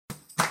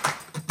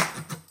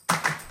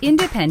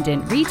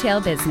Independent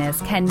retail business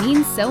can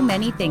mean so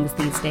many things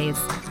these days.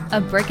 A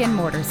brick and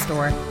mortar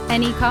store,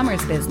 an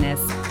e-commerce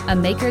business, a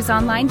maker's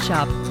online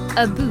shop,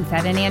 a booth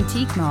at an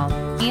antique mall,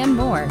 and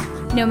more.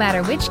 No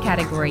matter which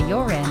category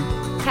you're in,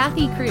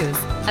 Kathy Cruz,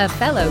 a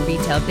fellow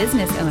retail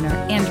business owner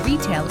and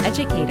retail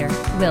educator,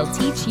 will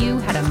teach you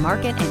how to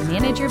market and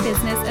manage your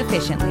business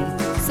efficiently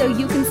so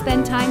you can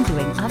spend time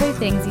doing other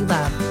things you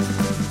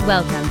love.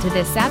 Welcome to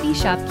the Savvy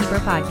Shopkeeper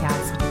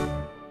Podcast.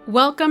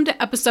 Welcome to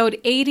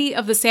episode 80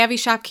 of the Savvy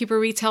Shopkeeper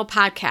Retail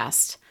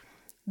Podcast.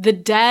 The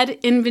Dead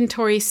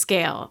Inventory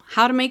Scale,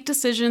 How to Make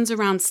Decisions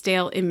Around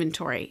Stale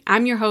Inventory.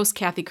 I'm your host,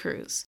 Kathy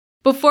Cruz.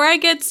 Before I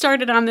get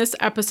started on this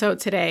episode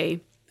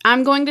today,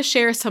 I'm going to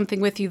share something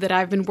with you that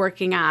I've been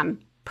working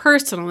on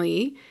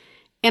personally,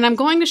 and I'm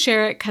going to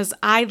share it because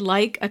I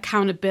like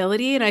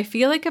accountability, and I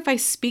feel like if I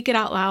speak it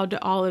out loud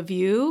to all of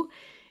you,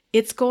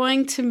 it's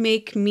going to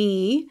make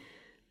me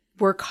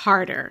work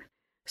harder.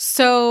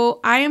 So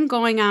I am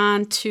going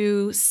on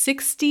to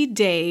 60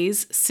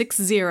 days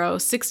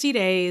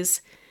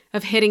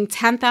of hitting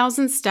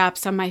 10,000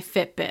 steps on my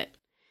Fitbit.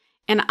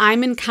 And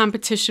I'm in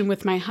competition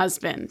with my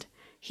husband.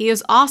 He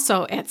is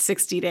also at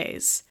 60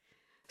 days.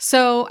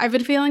 So I've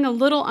been feeling a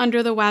little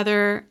under the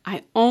weather.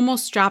 I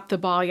almost dropped the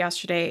ball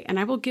yesterday, and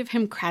I will give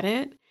him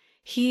credit.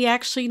 He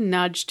actually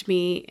nudged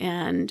me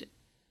and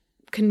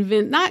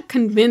not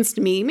convinced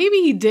me, maybe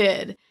he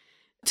did,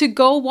 to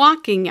go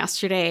walking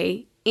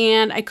yesterday.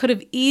 And I could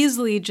have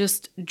easily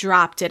just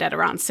dropped it at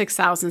around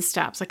 6,000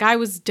 steps. Like I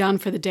was done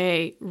for the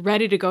day,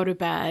 ready to go to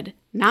bed,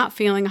 not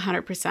feeling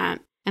 100%.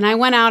 And I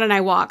went out and I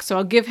walked. So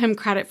I'll give him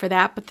credit for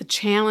that, but the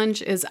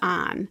challenge is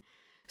on.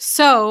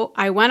 So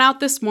I went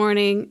out this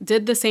morning,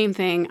 did the same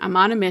thing. I'm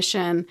on a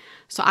mission.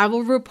 So I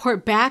will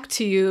report back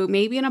to you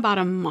maybe in about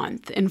a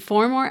month in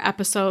 4 more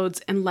episodes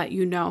and let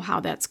you know how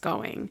that's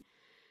going.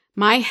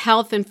 My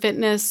health and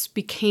fitness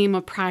became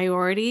a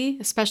priority,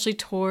 especially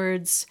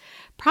towards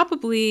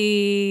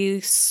probably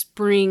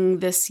spring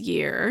this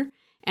year,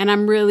 and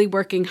I'm really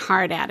working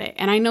hard at it.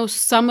 And I know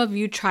some of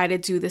you try to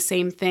do the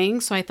same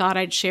thing, so I thought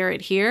I'd share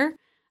it here.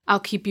 I'll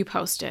keep you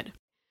posted.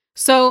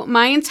 So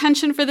my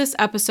intention for this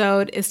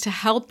episode is to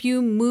help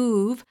you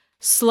move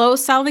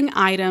slow-selling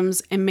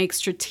items and make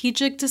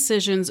strategic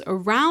decisions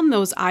around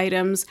those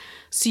items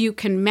so you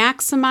can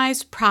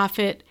maximize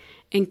profit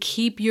and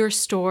keep your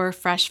store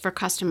fresh for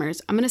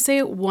customers. I'm going to say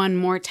it one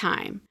more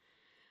time.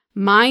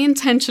 My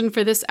intention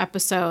for this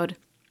episode,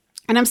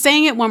 and I'm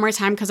saying it one more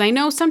time because I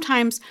know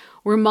sometimes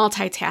we're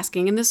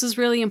multitasking, and this is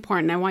really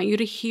important. I want you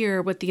to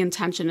hear what the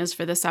intention is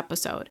for this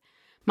episode.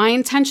 My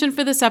intention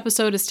for this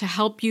episode is to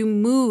help you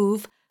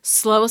move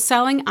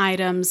slow-selling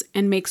items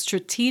and make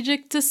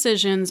strategic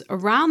decisions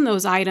around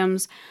those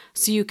items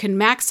so you can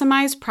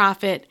maximize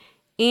profit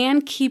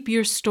and keep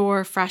your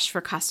store fresh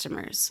for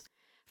customers.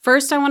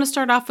 First, I want to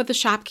start off with a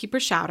shopkeeper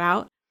shout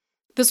out.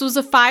 This was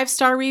a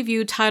 5-star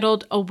review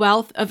titled "A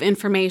Wealth of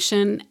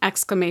Information!"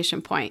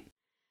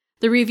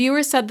 The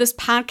reviewer said this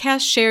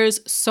podcast shares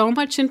so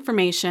much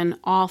information,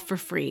 all for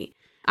free.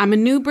 I'm a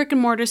new brick and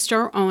mortar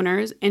store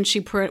owner, and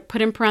she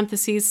put in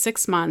parentheses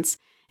 6 months,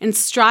 and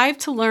strive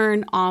to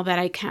learn all that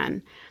I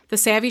can. The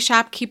Savvy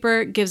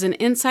Shopkeeper gives an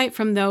insight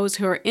from those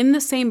who are in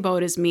the same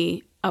boat as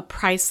me, a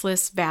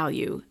priceless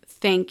value.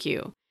 Thank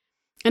you.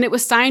 And it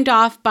was signed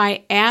off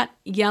by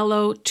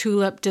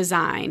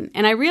 @YellowTulipDesign.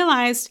 And I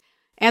realized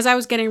as I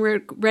was getting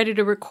ready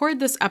to record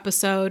this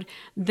episode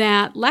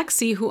that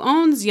Lexi, who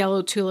owns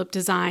Yellow Tulip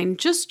Design,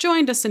 just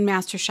joined us in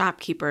Master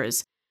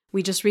Shopkeepers.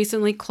 We just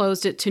recently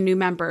closed it to new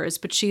members,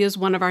 but she is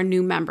one of our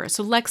new members.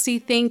 So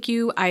Lexi, thank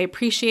you. I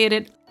appreciate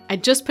it. I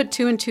just put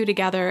 2 and 2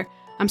 together.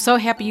 I'm so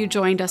happy you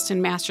joined us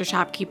in Master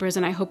Shopkeepers,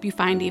 and I hope you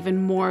find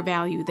even more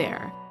value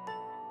there.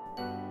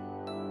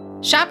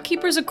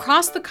 Shopkeepers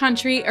across the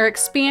country are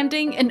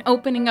expanding and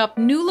opening up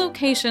new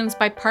locations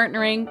by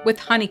partnering with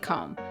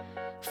Honeycomb.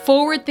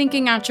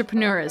 Forward-thinking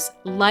entrepreneurs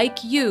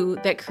like you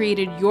that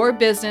created your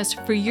business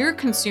for your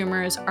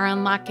consumers are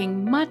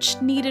unlocking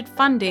much-needed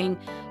funding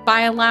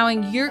by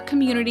allowing your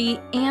community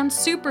and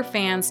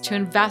superfans to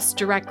invest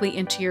directly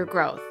into your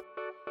growth.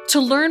 To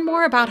learn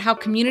more about how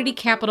community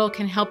capital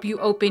can help you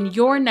open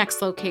your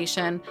next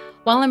location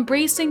while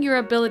embracing your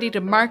ability to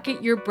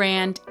market your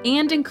brand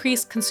and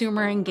increase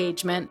consumer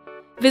engagement,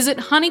 visit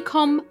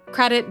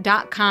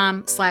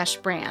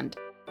honeycombcredit.com/brand.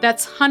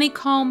 That's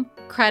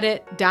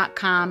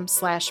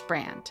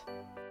honeycombcredit.com/brand.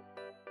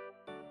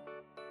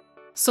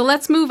 So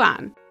let's move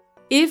on.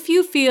 If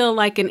you feel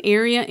like an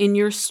area in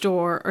your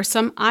store or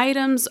some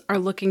items are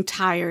looking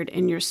tired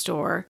in your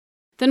store,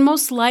 then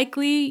most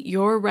likely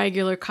your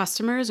regular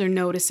customers are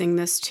noticing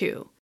this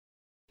too.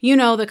 You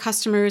know, the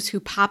customers who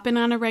pop in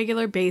on a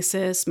regular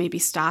basis, maybe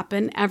stop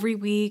in every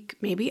week,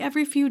 maybe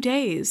every few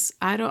days.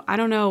 I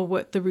don't know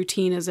what the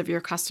routine is of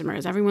your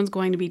customers. Everyone's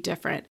going to be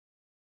different.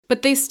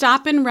 But they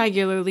stop in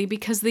regularly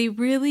because they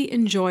really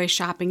enjoy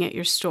shopping at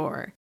your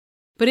store.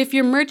 But if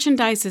your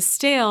merchandise is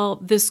stale,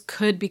 this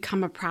could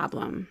become a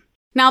problem.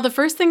 Now, the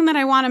first thing that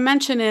I want to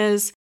mention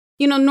is,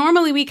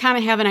 normally we kind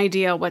of have an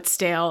idea what's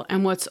stale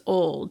and what's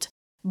old.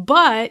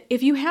 But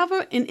if you have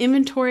an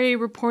inventory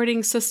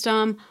reporting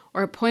system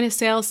or a point of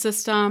sale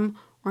system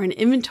or an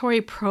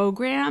inventory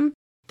program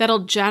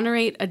that'll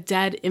generate a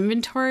dead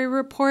inventory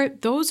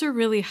report, those are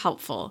really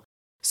helpful.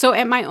 So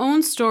at my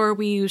own store,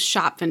 we use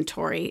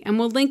Shopventory, and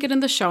we'll link it in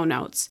the show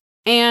notes.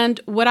 And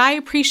what I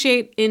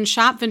appreciate in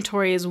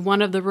Shopventory is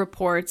one of the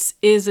reports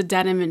is a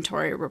dead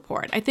inventory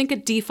report. I think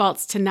it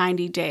defaults to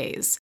 90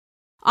 days.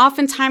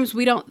 Oftentimes,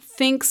 we don't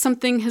think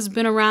something has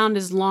been around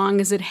as long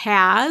as it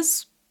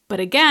has. But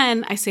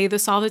again, I say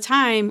this all the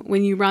time,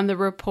 when you run the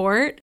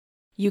report,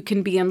 you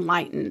can be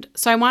enlightened.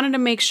 So I wanted to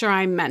make sure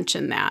I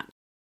mention that.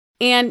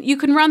 And you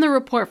can run the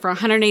report for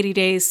 180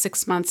 days,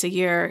 6 months, a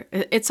year.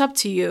 It's up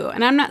to you.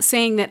 And I'm not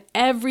saying that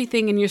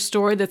everything in your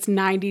store that's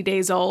 90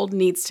 days old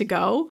needs to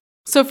go.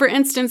 So for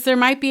instance, there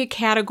might be a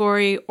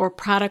category or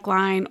product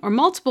line or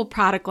multiple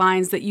product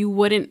lines that you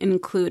wouldn't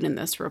include in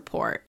this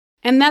report.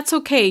 And that's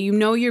okay. You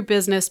know your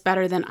business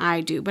better than I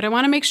do. But I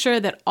want to make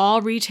sure that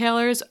all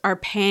retailers are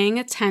paying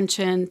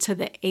attention to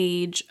the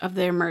age of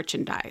their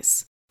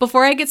merchandise.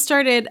 Before I get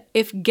started,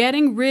 if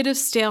getting rid of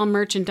stale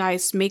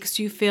merchandise makes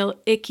you feel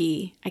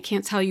icky, I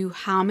can't tell you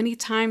how many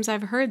times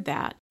I've heard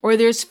that, or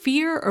there's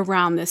fear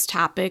around this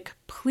topic,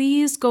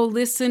 please go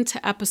listen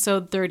to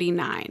episode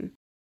 39.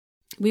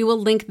 We will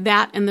link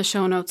that in the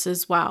show notes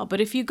as well. But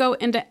if you go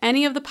into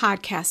any of the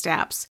podcast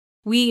apps,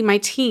 my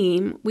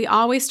team, we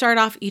always start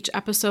off each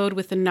episode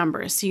with a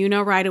number. So you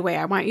know right away,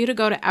 I want you to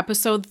go to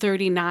episode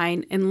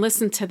 39 and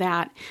listen to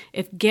that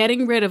if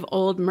getting rid of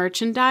old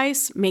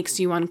merchandise makes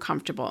you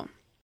uncomfortable.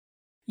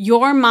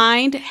 Your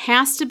mind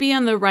has to be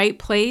in the right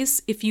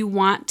place if you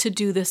want to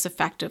do this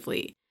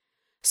effectively.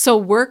 So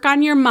work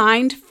on your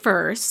mind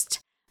first,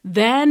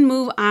 then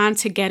move on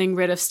to getting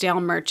rid of stale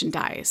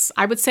merchandise.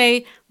 I would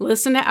say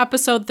listen to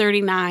episode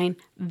 39,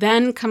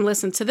 then come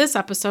listen to this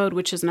episode,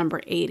 which is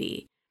number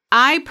 80.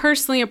 I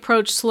personally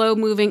approach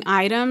slow-moving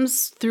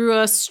items through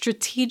a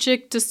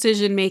strategic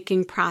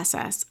decision-making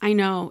process. I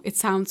know it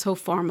sounds so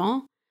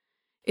formal.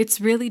 It's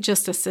really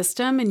just a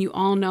system, and you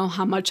all know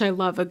how much I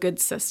love a good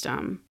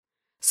system.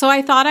 So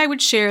I thought I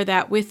would share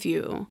that with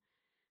you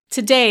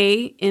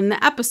today in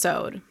the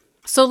episode.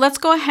 So let's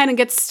go ahead and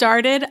get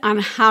started on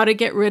how to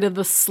get rid of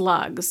the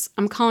slugs.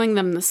 I'm calling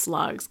them the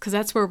slugs because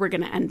that's where we're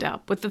going to end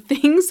up, with the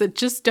things that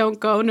just don't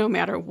go no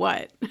matter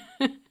what.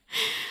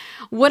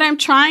 What I'm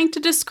trying to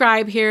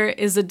describe here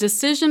is a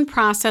decision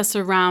process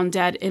around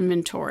dead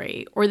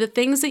inventory, or the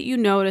things that you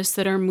notice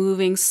that are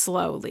moving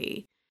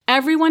slowly.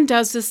 Everyone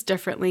does this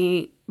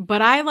differently,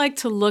 but I like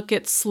to look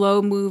at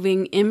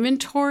slow-moving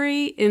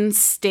inventory in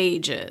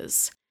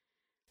stages.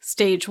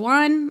 Stage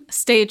 1,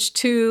 Stage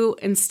 2,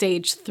 and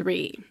Stage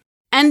 3.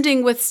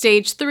 Ending with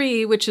Stage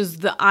 3, which is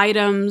the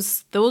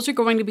items, those are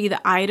going to be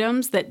the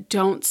items that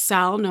don't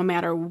sell no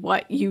matter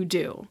what you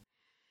do.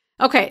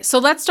 Okay, so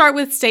let's start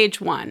with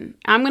Stage 1.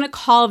 I'm going to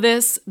call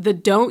this the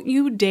Don't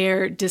You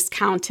Dare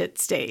Discount It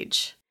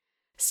stage.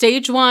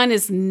 Stage 1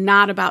 is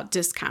not about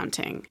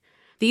discounting.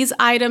 These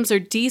items are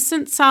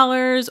decent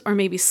sellers or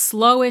maybe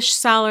slowish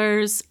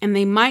sellers, and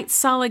they might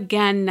sell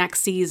again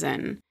next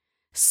season.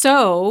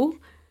 So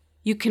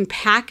you can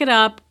pack it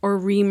up or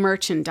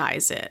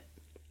re-merchandise it.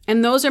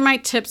 And those are my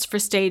tips for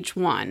Stage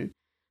 1.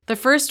 The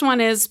first one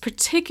is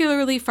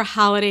particularly for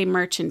holiday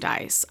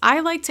merchandise.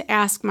 I like to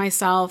ask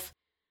myself,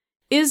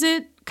 is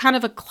it kind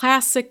of a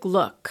classic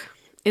look?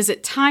 Is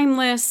it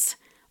timeless,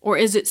 or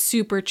is it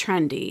super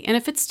trendy? And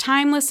if it's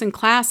timeless and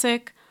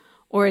classic,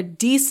 or a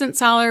decent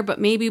seller, but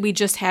maybe we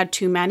just had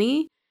too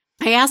many,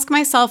 I ask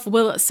myself,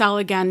 will it sell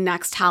again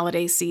next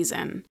holiday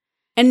season?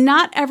 And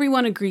not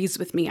everyone agrees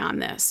with me on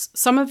this.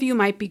 Some of you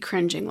might be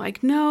cringing,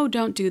 like, no,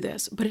 don't do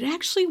this. But it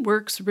actually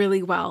works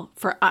really well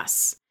for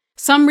us.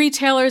 Some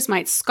retailers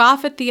might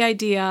scoff at the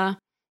idea,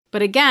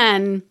 but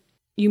again,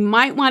 you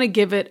might want to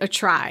give it a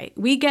try.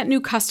 We get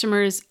new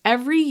customers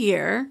every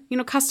year,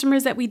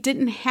 customers that we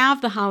didn't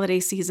have the holiday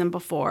season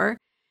before.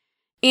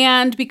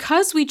 And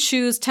because we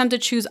tend to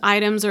choose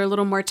items that are a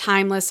little more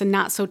timeless and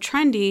not so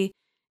trendy,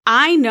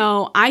 I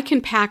know I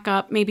can pack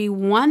up maybe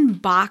one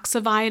box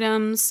of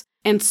items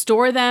and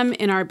store them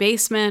in our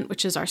basement,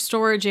 which is our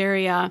storage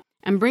area,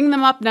 and bring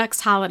them up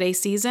next holiday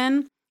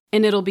season,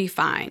 and it'll be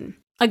fine.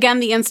 Again,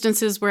 the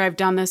instances where I've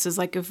done this is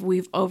like if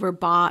we've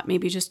overbought,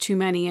 maybe just too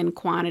many in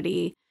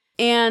quantity.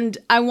 And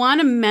I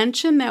want to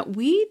mention that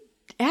we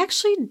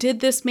actually did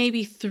this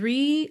maybe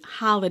 3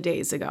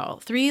 holidays ago,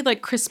 3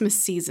 like Christmas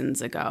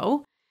seasons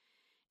ago.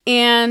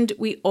 And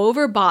we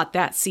overbought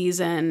that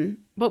season,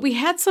 but we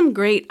had some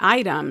great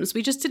items.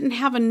 We just didn't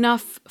have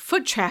enough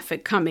foot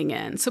traffic coming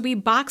in. So we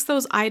boxed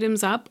those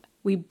items up.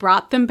 We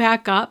brought them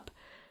back up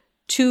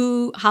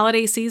 2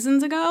 holiday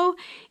seasons ago.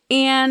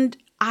 And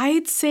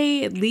I'd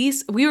say at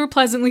least we were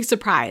pleasantly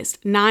surprised.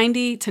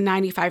 90 to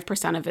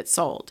 95% of it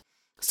sold.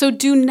 So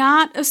do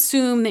not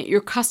assume that your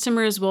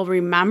customers will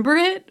remember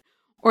it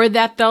or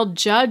that they'll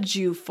judge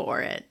you for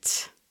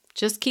it.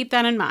 Just keep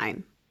that in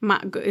mind.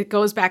 It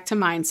goes back to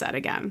mindset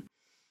again.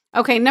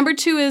 Okay, number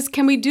 2 is,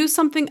 can we do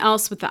something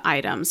else with the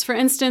items? For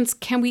instance,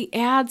 can we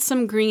add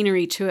some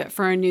greenery to it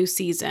for a new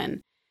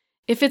season?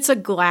 If it's a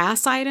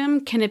glass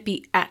item, can it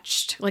be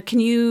etched? Like, can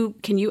you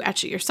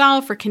etch it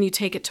yourself, or can you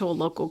take it to a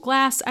local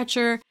glass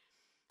etcher?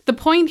 The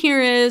point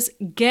here is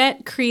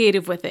get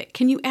creative with it.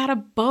 Can you add a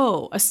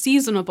bow, a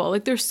seasonal bow?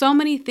 Like, there's so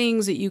many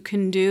things that you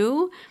can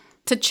do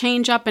to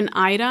change up an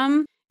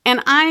item.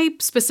 And I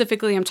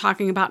specifically am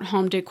talking about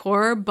home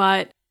decor,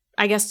 but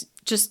I guess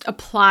just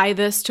apply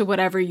this to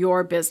whatever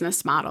your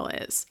business model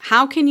is.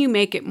 How can you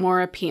make it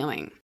more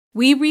appealing?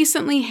 We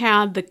recently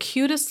had the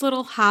cutest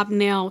little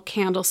hobnail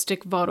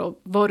candlestick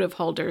votive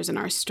holders in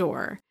our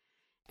store,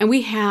 and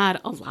we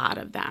had a lot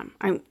of them.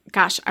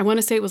 I want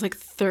to say it was like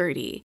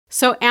 30.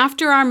 So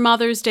after our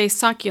Mother's Day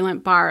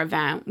succulent bar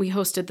event, we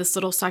hosted this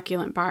little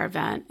succulent bar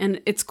event,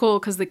 and it's cool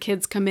because the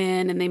kids come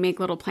in and they make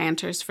little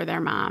planters for their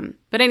mom.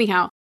 But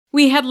anyhow,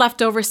 we had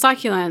leftover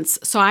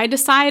succulents, so I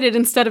decided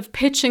instead of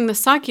pitching the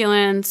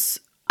succulents,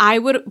 I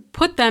would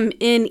put them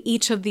in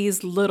each of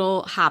these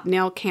little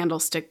hobnail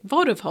candlestick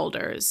votive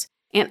holders.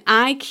 And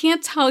I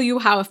can't tell you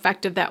how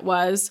effective that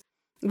was.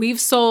 We've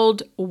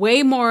sold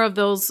way more of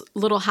those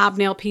little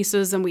hobnail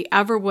pieces than we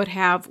ever would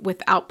have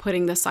without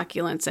putting the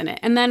succulents in it.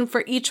 And then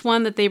for each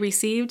one that they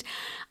received,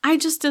 I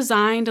just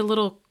designed a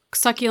little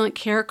succulent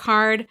care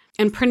card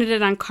and printed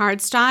it on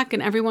cardstock,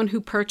 and everyone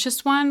who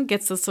purchased one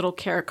gets this little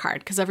care card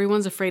because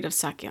everyone's afraid of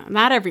succulent.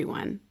 Not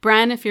everyone.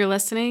 Bren, if you're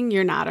listening,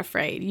 you're not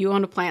afraid. You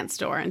own a plant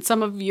store, and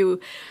some of you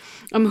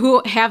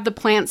who have the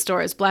plant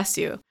stores, bless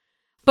you.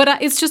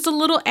 But it's just a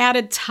little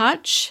added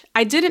touch.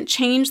 I didn't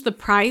change the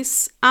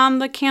price on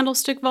the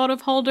candlestick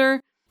votive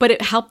holder, but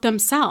it helped them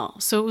sell,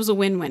 so it was a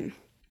win-win.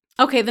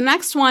 Okay, the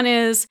next one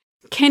is,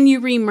 can you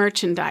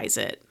re-merchandise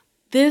it?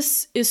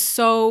 This is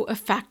so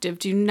effective.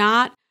 Do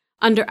not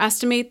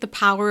underestimate the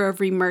power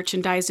of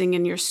re-merchandising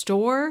in your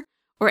store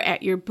or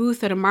at your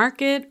booth at a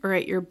market or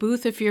at your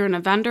booth if you're in a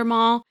vendor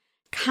mall.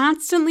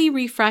 Constantly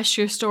refresh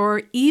your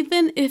store,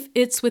 even if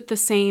it's with the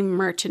same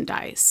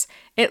merchandise.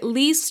 At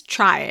least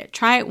try it.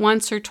 Try it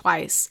once or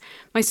twice.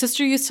 My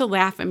sister used to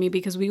laugh at me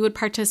because we would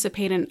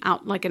participate in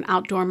an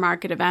outdoor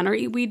market event, or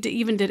we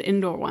even did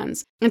indoor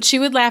ones. And she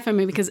would laugh at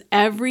me because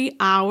every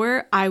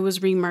hour I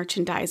was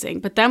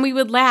re-merchandising. But then we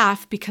would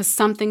laugh because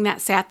something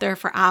that sat there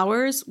for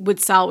hours would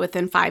sell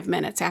within 5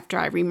 minutes after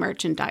I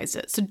re-merchandised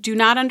it. So do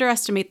not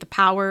underestimate the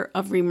power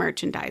of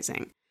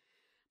re-merchandising.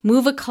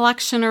 Move a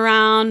collection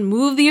around,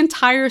 move the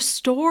entire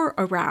store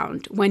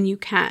around when you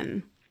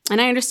can.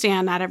 And I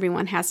understand not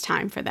everyone has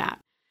time for that,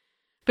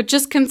 but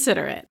just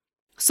consider it.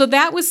 So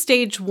that was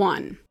stage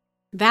 1.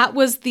 That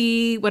was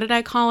what did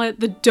I call it?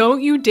 The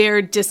don't you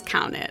dare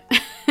discount it.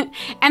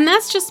 And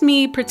that's just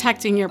me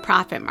protecting your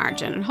profit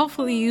margin. And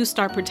hopefully you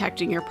start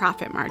protecting your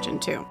profit margin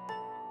too.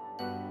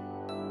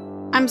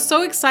 I'm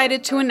so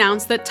excited to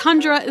announce that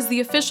Tundra is the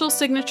official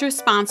signature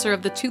sponsor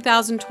of the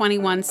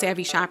 2021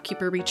 Savvy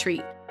Shopkeeper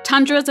Retreat.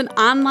 Tundra is an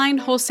online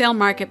wholesale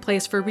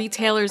marketplace for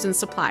retailers and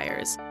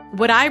suppliers.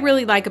 What I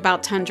really like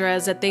about Tundra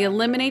is that they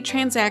eliminate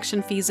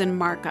transaction fees and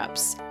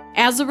markups.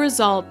 As a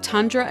result,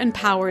 Tundra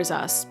empowers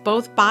us,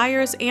 both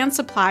buyers and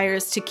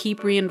suppliers, to keep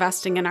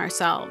reinvesting in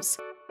ourselves.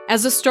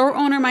 As a store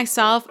owner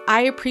myself,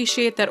 I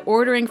appreciate that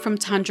ordering from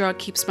Tundra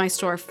keeps my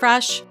store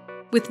fresh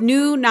with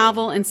new,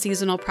 novel, and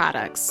seasonal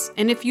products.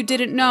 And if you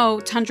didn't know,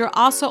 Tundra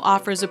also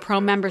offers a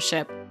pro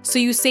membership, so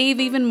you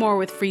save even more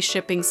with free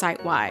shipping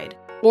site-wide.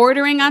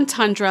 Ordering on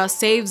Tundra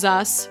saves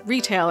us,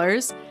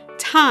 retailers,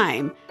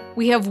 time.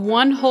 We have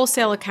one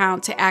wholesale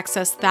account to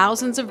access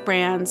thousands of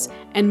brands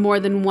and more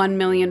than 1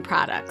 million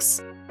products.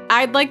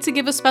 I'd like to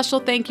give a special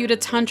thank you to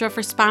Tundra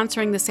for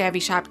sponsoring the Savvy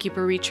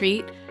Shopkeeper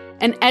Retreat,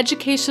 an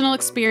educational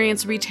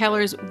experience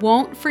retailers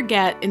won't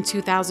forget in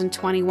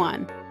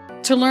 2021.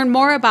 To learn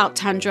more about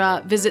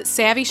Tundra, visit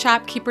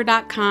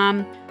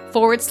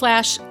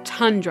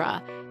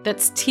savvyshopkeeper.com/Tundra.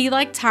 That's T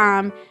like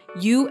Tom,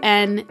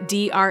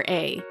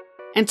 UNDRA.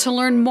 And to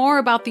learn more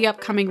about the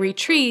upcoming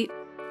retreat,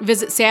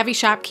 visit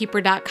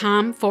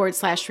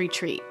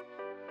savvyshopkeeper.com/retreat.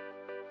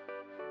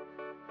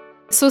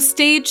 So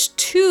stage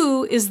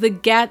 2 is the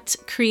get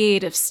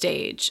creative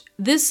stage.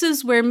 This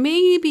is where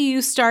maybe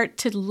you start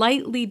to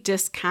lightly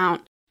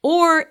discount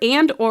or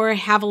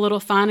have a little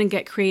fun and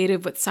get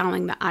creative with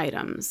selling the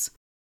items.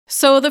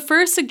 So the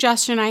first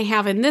suggestion I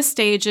have in this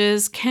stage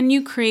is, can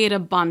you create a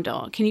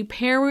bundle? Can you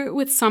pair it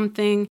with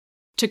something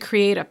to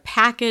create a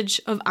package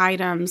of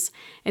items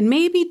and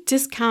maybe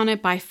discount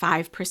it by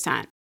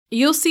 5%.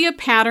 You'll see a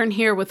pattern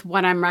here with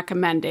what I'm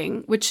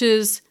recommending, which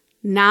is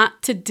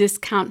not to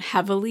discount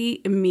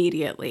heavily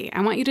immediately.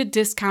 I want you to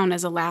discount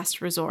as a last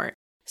resort.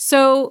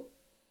 So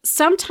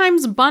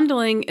sometimes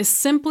bundling is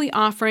simply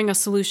offering a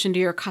solution to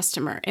your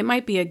customer. It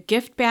might be a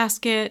gift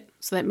basket,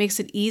 so that makes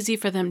it easy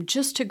for them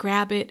just to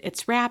grab it.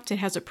 It's wrapped, it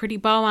has a pretty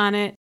bow on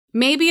it.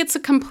 Maybe it's a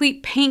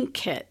complete paint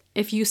kit.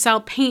 If you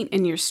sell paint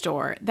in your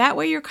store, that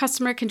way your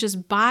customer can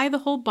just buy the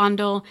whole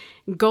bundle,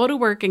 go to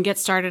work, and get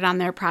started on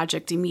their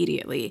project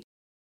immediately.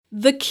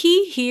 The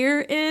key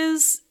here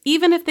is,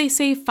 even if they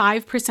save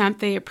 5%,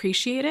 they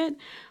appreciate it.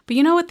 But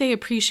you know what they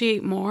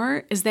appreciate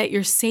more is that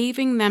you're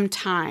saving them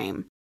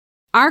time.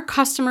 Our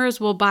customers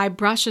will buy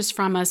brushes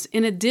from us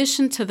in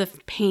addition to the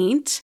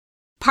paint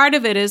Part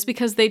of it is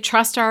because they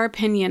trust our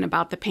opinion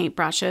about the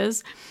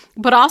paintbrushes,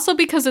 but also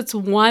because it's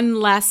one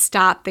less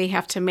stop they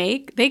have to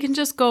make. They can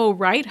just go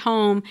right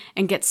home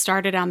and get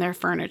started on their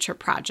furniture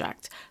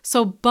project.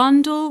 So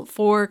bundle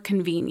for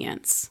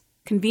convenience.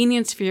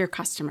 Convenience for your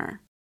customer.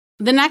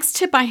 The next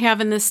tip I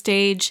have in this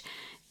stage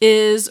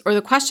is, or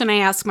the question I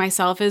ask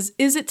myself is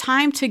it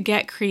time to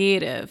get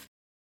creative?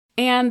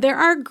 And there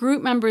are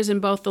group members in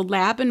both the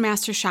lab and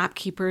master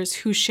shopkeepers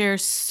who share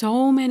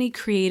so many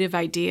creative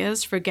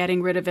ideas for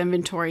getting rid of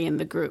inventory in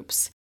the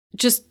groups.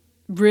 Just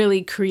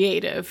really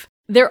creative.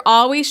 They're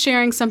always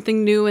sharing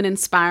something new and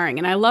inspiring,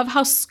 and I love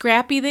how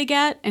scrappy they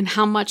get and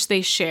how much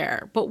they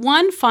share. But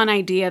one fun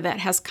idea that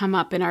has come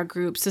up in our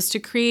groups is to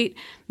create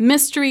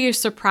mystery or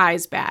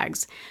surprise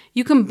bags.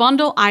 You can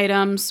bundle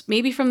items,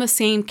 maybe from the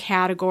same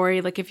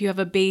category, like if you have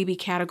a baby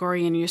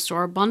category in your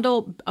store,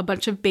 bundle a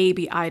bunch of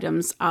baby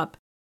items up,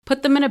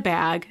 put them in a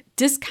bag,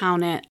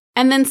 discount it,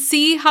 and then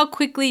see how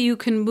quickly you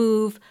can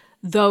move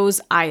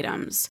those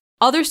items.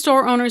 Other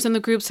store owners in the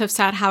groups have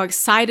said how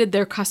excited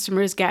their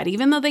customers get.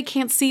 Even though they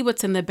can't see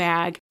what's in the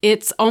bag,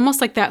 it's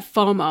almost like that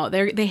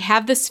FOMO. They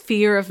have this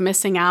fear of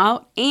missing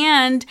out,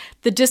 and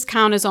the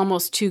discount is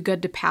almost too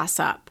good to pass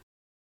up.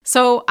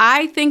 So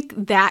I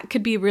think that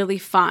could be really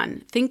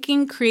fun,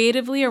 thinking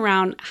creatively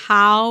around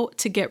how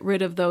to get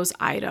rid of those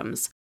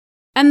items.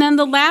 And then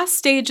the last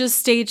stage is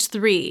stage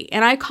 3,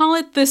 and I call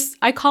it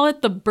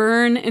the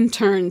burn and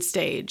turn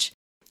stage.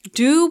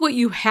 Do what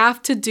you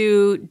have to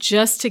do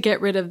just to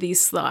get rid of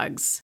these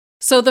slugs.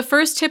 So the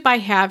first tip I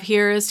have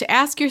here is to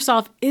ask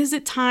yourself, is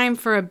it time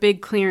for a big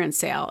clearance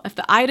sale? If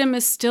the item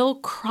is still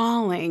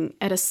crawling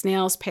at a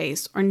snail's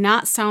pace or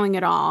not selling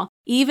at all,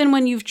 even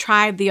when you've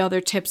tried the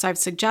other tips I've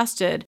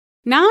suggested,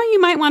 now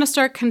you might want to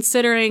start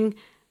considering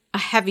a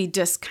heavy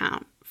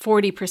discount,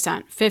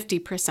 40%,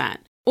 50%.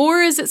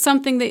 Or is it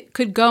something that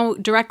could go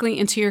directly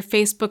into your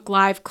Facebook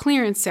Live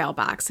clearance sale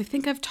box? I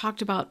think I've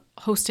talked about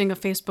hosting a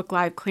Facebook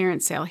Live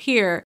clearance sale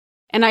here,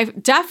 and I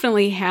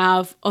definitely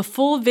have a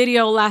full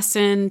video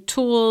lesson,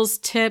 tools,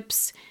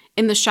 tips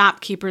in the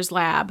Shopkeepers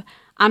Lab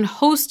on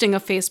hosting a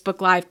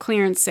Facebook Live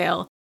clearance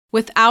sale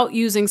without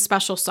using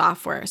special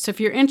software. So if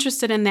you're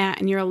interested in that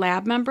and you're a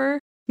lab member,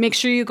 make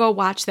sure you go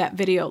watch that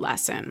video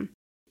lesson.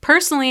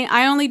 Personally,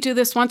 I only do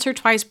this once or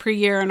twice per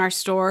year in our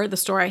store, the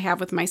store I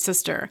have with my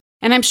sister.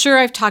 And I'm sure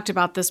I've talked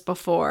about this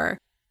before.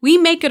 We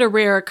make it a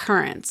rare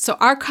occurrence, so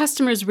our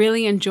customers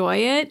really enjoy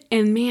it,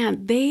 and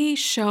man, they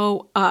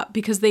show up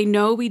because they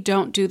know we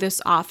don't do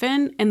this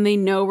often, and they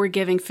know we're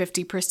giving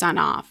 50%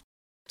 off.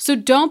 So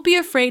don't be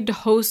afraid to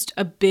host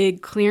a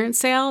big clearance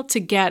sale to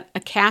get a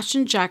cash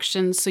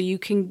injection so you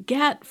can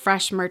get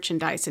fresh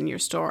merchandise in your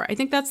store. I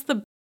think that's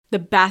the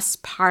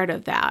best part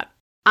of that.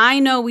 I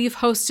know we've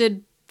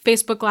hosted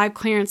Facebook Live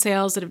clearance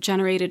sales that have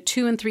generated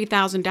 $2,000 and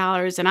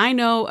 $3,000, and I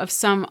know of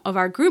some of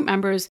our group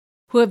members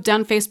who have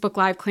done Facebook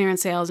Live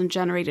clearance sales and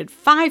generated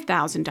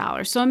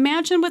 $5,000. So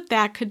imagine what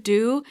that could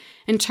do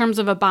in terms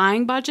of a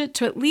buying budget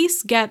to at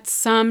least get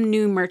some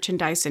new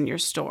merchandise in your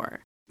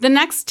store. The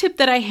next tip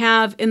that I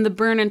have in the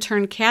burn and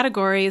turn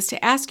category is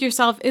to ask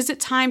yourself, is it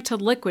time to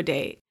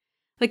liquidate?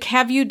 Like,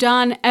 have you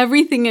done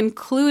everything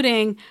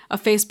including a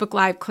Facebook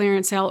Live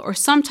clearance sale or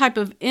some type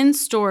of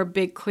in-store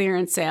big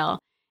clearance sale,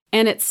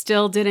 and it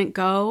still didn't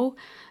go?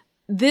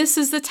 This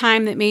is the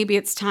time that maybe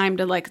it's time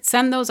to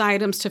send those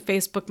items to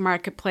Facebook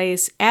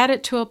Marketplace, add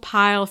it to a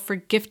pile for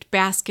gift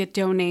basket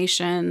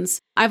donations.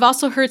 I've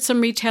also heard some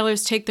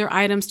retailers take their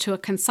items to a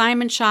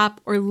consignment shop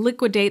or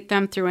liquidate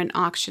them through an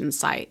auction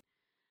site.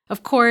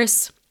 Of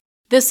course,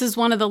 this is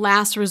one of the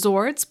last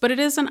resorts, but it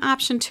is an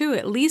option too.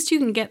 At least you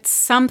can get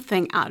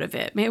something out of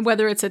it,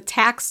 whether it's a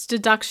tax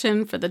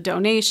deduction for the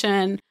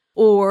donation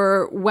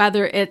or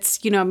whether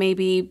it's,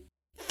 maybe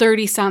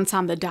 30 cents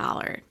on the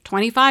dollar,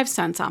 25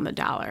 cents on the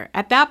dollar.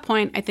 At that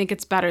point, I think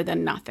it's better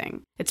than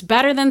nothing. It's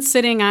better than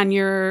sitting in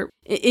your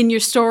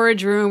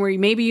storage room where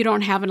maybe you don't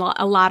have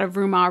a lot of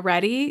room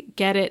already.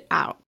 Get it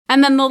out.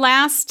 And then the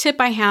last tip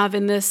I have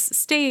in this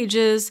stage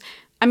is,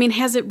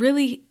 has it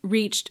really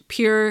reached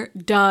pure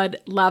dud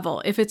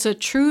level? If it's a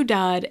true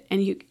dud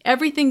and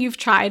everything you've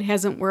tried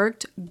hasn't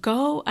worked,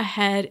 go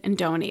ahead and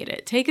donate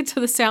it. Take it to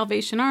the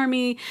Salvation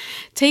Army.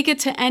 Take it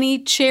to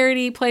any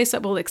charity place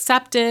that will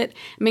accept it.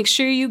 Make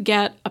sure you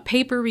get a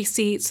paper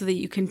receipt so that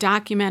you can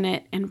document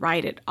it and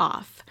write it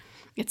off.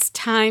 It's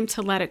time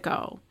to let it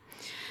go.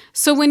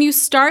 So when you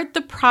start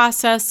the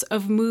process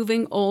of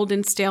moving old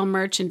and stale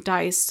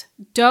merchandise,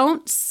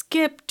 don't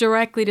skip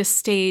directly to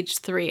stage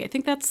 3. I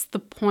think that's the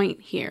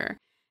point here,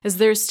 is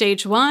there's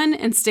stage 1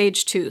 and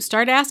stage 2.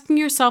 Start asking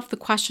yourself the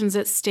questions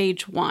at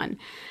stage 1.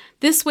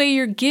 This way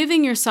you're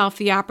giving yourself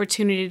the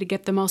opportunity to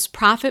get the most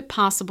profit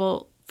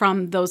possible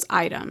from those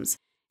items.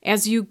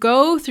 As you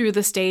go through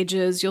the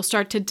stages, you'll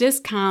start to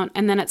discount,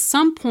 and then at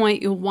some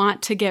point you'll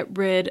want to get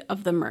rid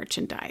of the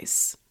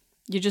merchandise.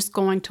 You're just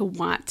going to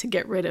want to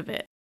get rid of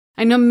it.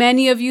 I know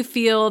many of you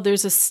feel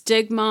there's a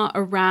stigma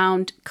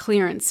around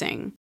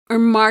clearancing or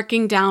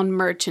marking down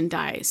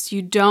merchandise.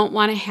 You don't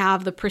want to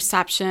have the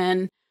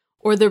perception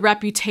or the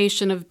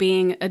reputation of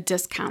being a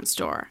discount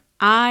store.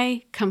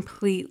 I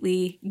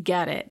completely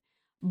get it.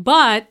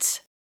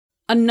 But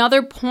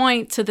another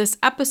point to this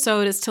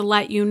episode is to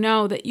let you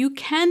know that you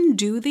can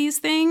do these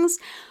things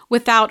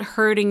without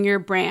hurting your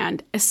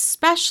brand,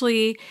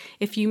 especially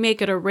if you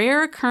make it a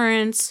rare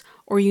occurrence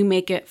or you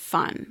make it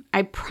fun.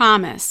 I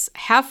promise,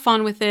 have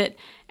fun with it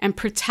and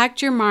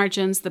protect your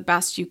margins the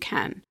best you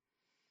can.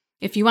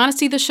 If you want to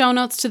see the show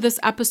notes to this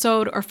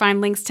episode or find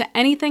links to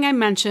anything I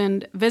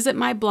mentioned, visit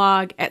my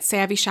blog at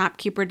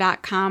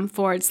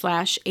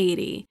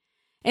savvyshopkeeper.com/80.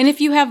 And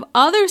if you have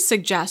other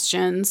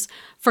suggestions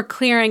for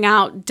clearing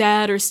out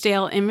dead or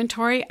stale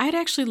inventory, I'd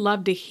actually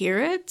love to hear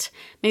it.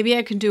 Maybe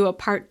I can do a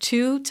part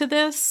 2 to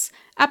this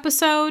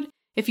episode.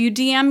 If you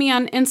DM me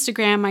on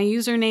Instagram, my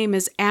username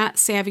is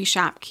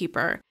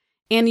 @savvyshopkeeper.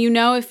 And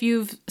if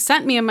you've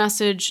sent me a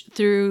message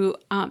through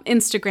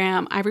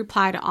Instagram, I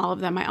reply to all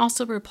of them. I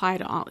also reply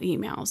to all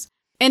emails.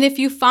 And if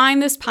you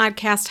find this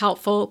podcast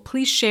helpful,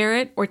 please share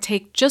it or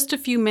take just a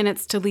few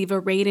minutes to leave a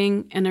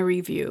rating and a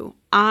review.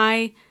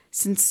 I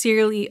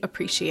sincerely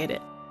appreciate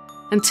it.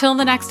 Until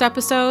the next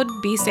episode,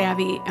 be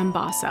savvy and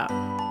boss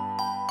up.